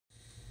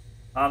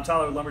I'm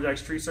Tyler with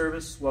Lumberjacks Tree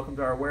Service. Welcome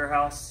to our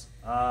warehouse.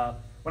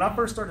 When I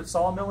first started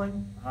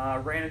sawmilling, I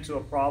ran into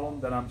a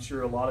problem that I'm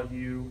sure a lot of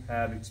you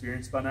have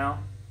experienced by now.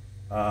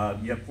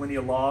 You have plenty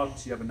of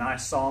logs, you have a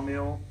nice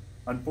sawmill.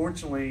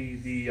 Unfortunately,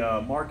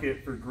 the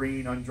market for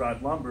green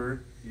undried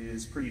lumber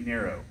is pretty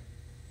narrow,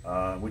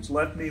 which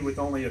left me with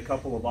only a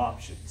couple of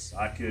options.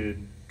 I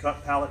could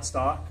cut pallet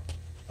stock,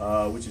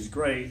 which is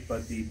great,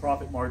 but the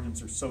profit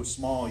margins are so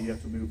small you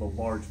have to move a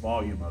large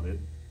volume of it.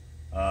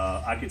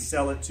 I could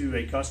sell it to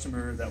a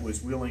customer that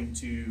was willing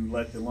to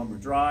let the lumber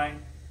dry,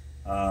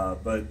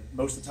 but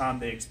most of the time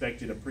they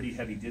expected a pretty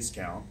heavy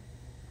discount.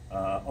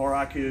 Or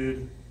I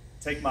could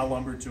take my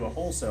lumber to a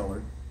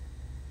wholesaler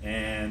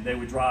and they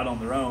would dry it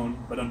on their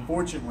own, but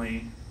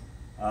unfortunately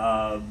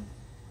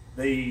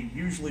they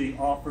usually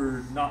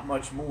offered not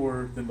much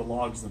more than the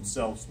logs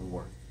themselves were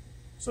worth.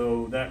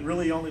 So that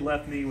really only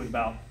left me with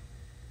about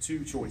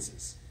two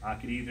choices. I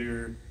could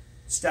either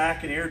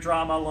stack and air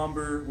dry my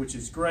lumber, which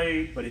is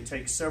great, but it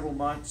takes several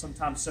months,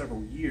 sometimes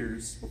several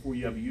years before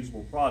you have a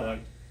usable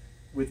product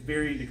with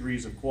varying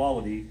degrees of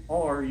quality,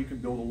 or you can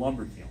build a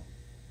lumber kiln,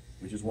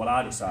 which is what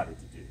I decided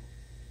to do.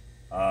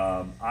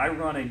 I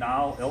run a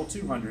Nyle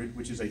l200,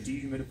 which is a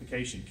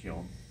dehumidification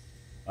kiln.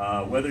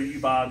 Whether you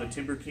buy the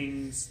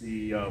timberkings,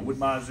 the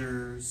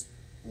woodmizers,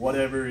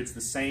 whatever, it's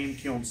the same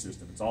kiln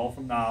system. It's all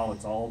from Nyle.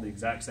 It's all the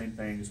exact same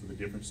thing, just with a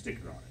different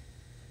sticker on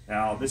it.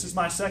 Now, this is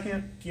my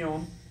second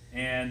kiln,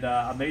 and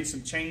I made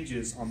some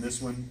changes on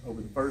this one over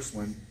the first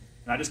one.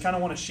 And I just kind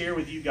of want to share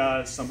with you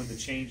guys some of the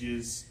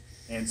changes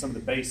and some of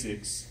the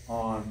basics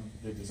on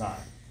the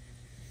design.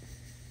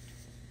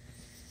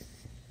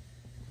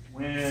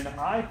 When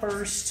I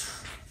first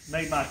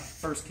made my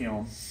first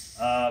kiln,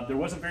 there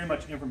wasn't very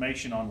much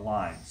information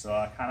online, so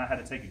I kind of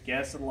had to take a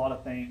guess at a lot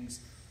of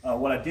things.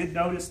 What I did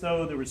notice,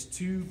 though, there was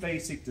two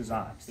basic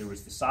designs. There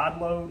was the side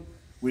load,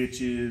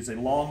 which is a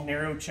long,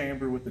 narrow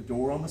chamber with the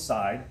door on the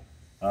side.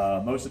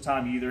 Most of the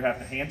time you either have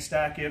to hand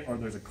stack it or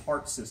there's a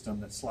cart system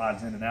that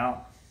slides in and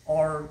out,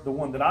 or the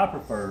one that I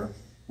prefer,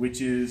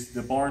 which is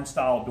the barn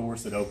style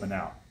doors that open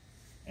out.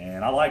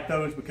 And I like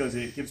those because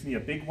it gives me a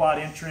big wide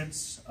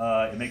entrance.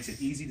 It makes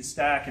it easy to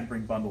stack and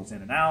bring bundles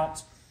in and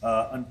out.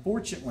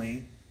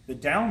 Unfortunately, the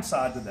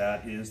downside to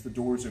that is the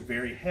doors are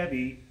very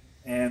heavy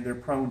and they're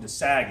prone to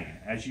sagging.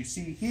 As you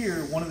see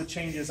here, one of the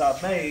changes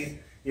I've made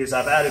is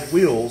I've added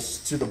wheels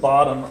to the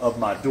bottom of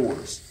my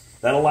doors.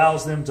 That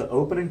allows them to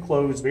open and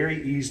close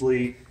very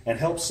easily and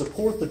helps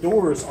support the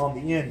doors on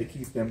the end to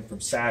keep them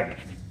from sagging.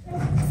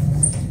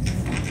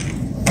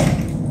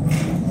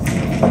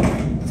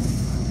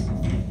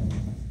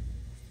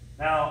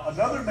 Now,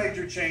 another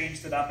major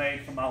change that I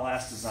made from my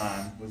last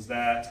design was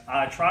that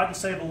I tried to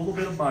save a little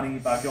bit of money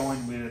by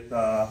going with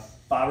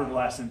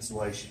fiberglass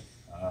insulation.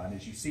 And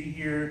as you see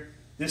here,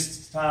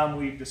 this time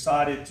we've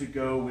decided to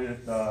go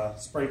with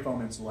spray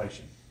foam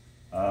insulation.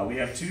 We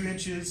have 2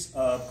 inches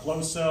of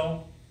closed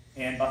cell,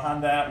 and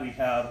behind that we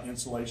have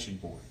insulation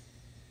board.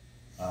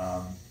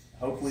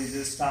 Hopefully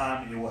this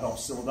time it will help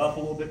seal it up a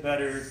little bit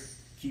better,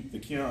 keep the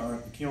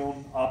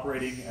kiln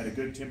operating at a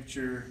good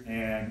temperature,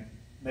 and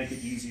make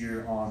it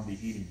easier on the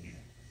heating unit.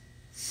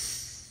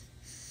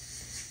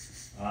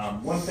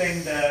 One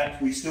thing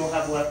that we still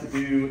have left to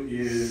do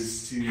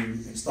is to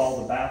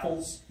install the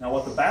baffles. Now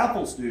what the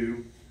baffles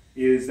do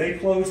is they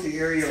close the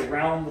area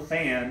around the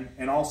fan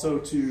and also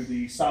to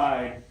the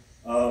side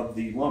of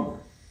the lumber.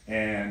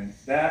 And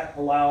that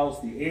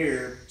allows the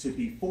air to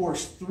be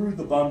forced through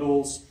the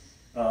bundles,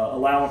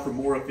 allowing for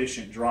more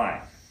efficient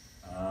drying.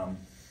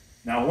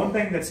 Now one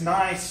thing that's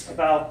nice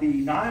about the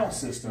Nyle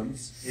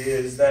systems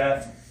is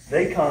that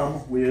they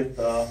come with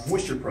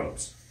moisture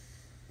probes.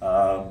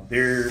 Part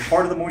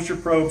of the moisture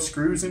probe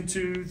screws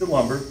into the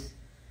lumber,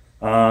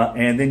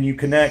 and then you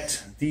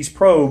connect these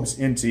probes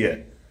into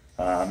it.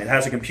 It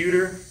has a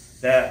computer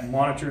that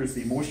monitors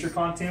the moisture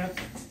content,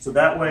 so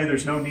that way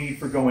there's no need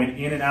for going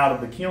in and out of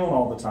the kiln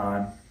all the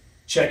time,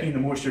 checking the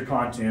moisture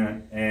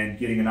content and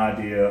getting an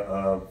idea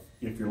of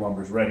if your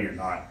lumber is ready or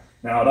not.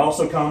 Now it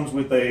also comes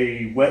with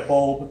a wet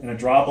bulb and a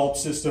dry bulb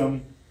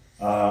system.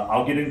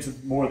 I'll get into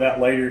more of that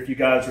later if you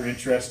guys are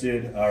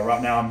interested.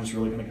 Right now I'm just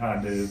really going to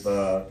kind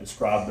of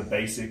describe the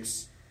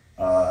basics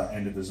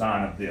and the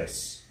design of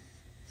this.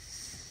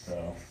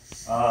 So,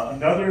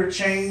 another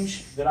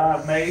change that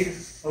I've made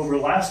over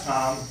last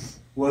time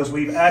was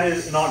we've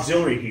added an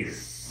auxiliary heater.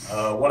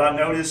 What I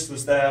noticed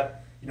was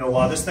that,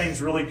 while this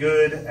thing's really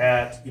good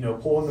at,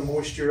 pulling the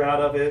moisture out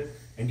of it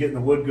and getting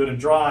the wood good and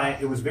dry,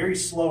 it was very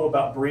slow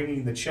about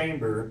bringing the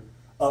chamber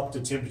up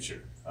to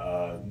temperature.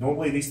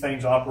 Normally these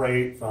things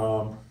operate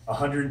from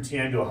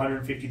 110 to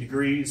 150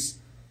 degrees.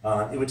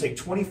 It would take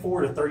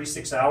 24 to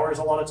 36 hours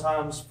a lot of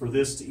times for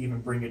this to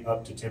even bring it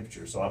up to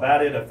temperature. So I've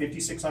added a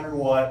 5600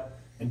 watt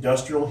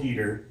industrial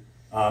heater.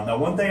 Now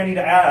one thing I need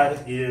to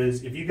add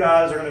is if you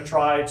guys are going to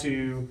try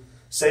to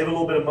save a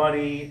little bit of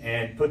money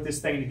and put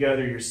this thing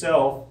together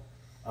yourself,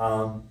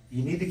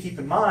 you need to keep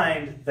in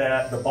mind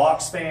that the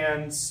box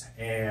fans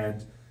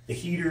and the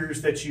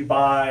heaters that you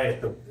buy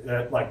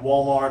at like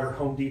Walmart or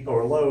Home Depot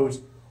or Lowe's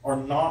are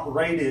not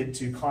rated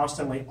to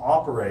constantly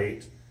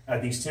operate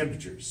at these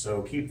temperatures.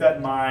 So keep that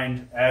in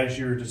mind as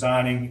you're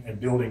designing and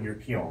building your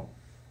kiln.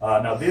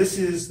 Now this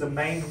is the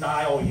main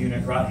Nyle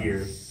unit right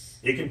here.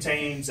 It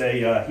contains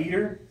a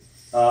heater,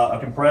 a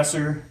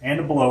compressor, and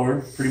a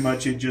blower. Pretty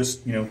much it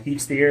just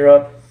heats the air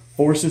up,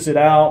 forces it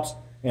out,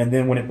 and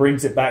then when it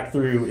brings it back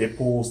through, it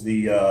pulls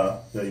the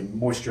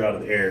moisture out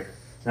of the air.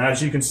 Now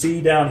as you can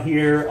see down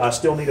here, I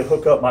still need to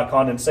hook up my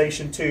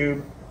condensation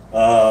tube.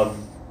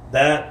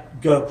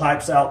 That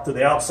pipes out to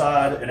the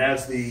outside, and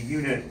as the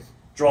unit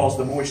draws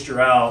the moisture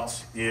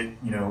out, it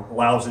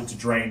allows it to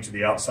drain to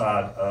the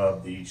outside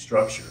of the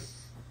structure.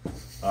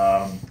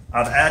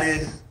 I've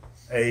added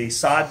a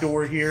side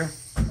door here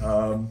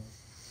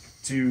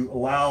to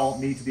allow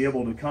me to be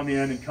able to come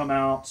in and come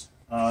out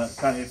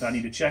kind of if I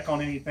need to check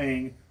on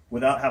anything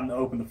without having to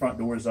open the front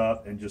doors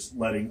up and just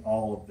letting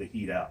all of the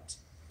heat out.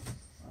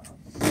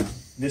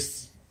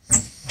 This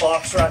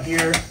box right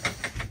here,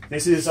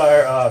 this is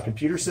our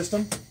computer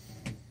system.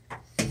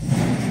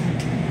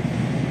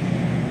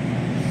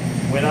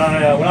 When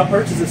I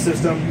purchased this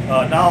system,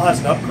 Nyle has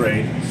an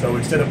upgrade, so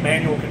instead of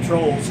manual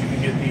controls, you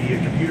can get the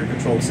computer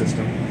control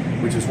system,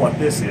 which is what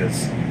this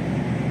is.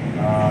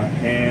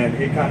 And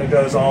it kind of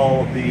does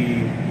all of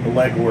the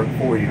legwork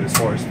for you as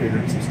far as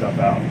figuring some stuff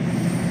out.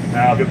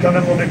 Now, if you'll come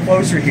in a little bit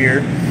closer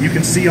here, you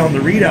can see on the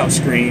readout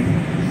screen,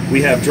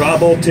 we have dry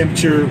bulb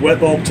temperature, wet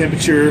bulb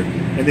temperature,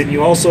 and then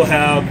you also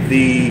have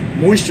the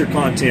moisture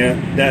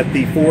content that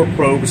the 4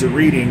 probes are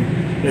reading,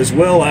 as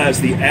well as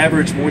the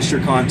average moisture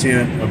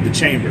content of the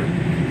chamber.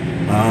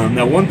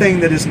 Now, one thing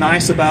that is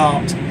nice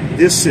about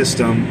this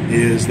system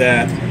is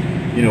that,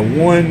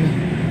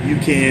 one, you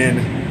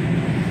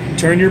can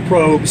turn your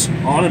probes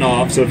on and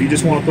off. So if you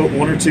just want to put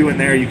 1 or 2 in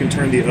there, you can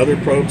turn the other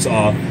probes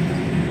off.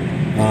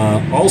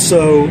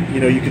 Also,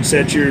 you can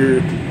set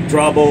your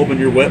dry bulb and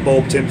your wet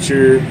bulb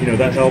temperature.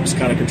 That helps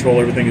kind of control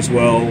everything as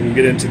well. We'll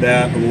get into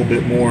that a little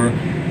bit more.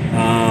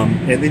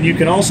 And then you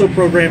can also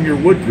program your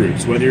wood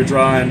groups, whether you're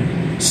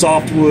drying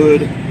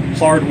softwood,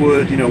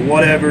 hardwood,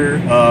 whatever.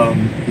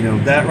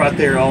 That right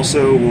there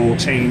also will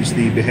change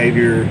the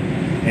behavior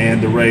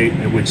and the rate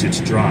at which it's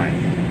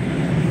drying.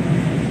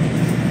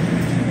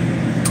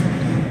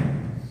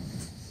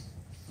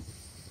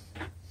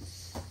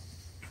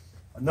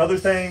 Another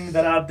thing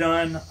that I've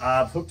done,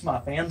 I've hooked my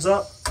fans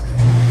up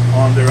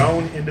on their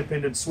own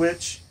independent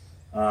switch.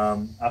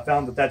 I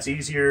found that that's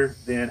easier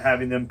than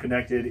having them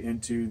connected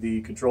into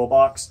the control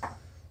box.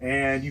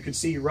 And you can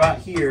see right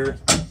here,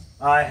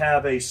 I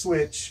have a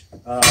switch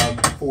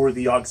for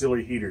the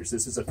auxiliary heaters.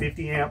 This is a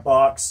 50 amp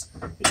box.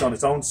 It's on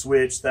its own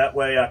switch. That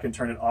way I can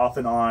turn it off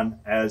and on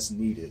as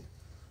needed.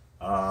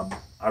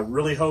 I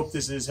really hope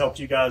this has helped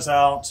you guys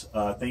out.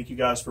 Thank you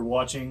guys for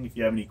watching. If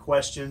you have any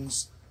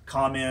questions,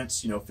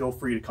 comments, feel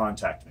free to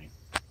contact me.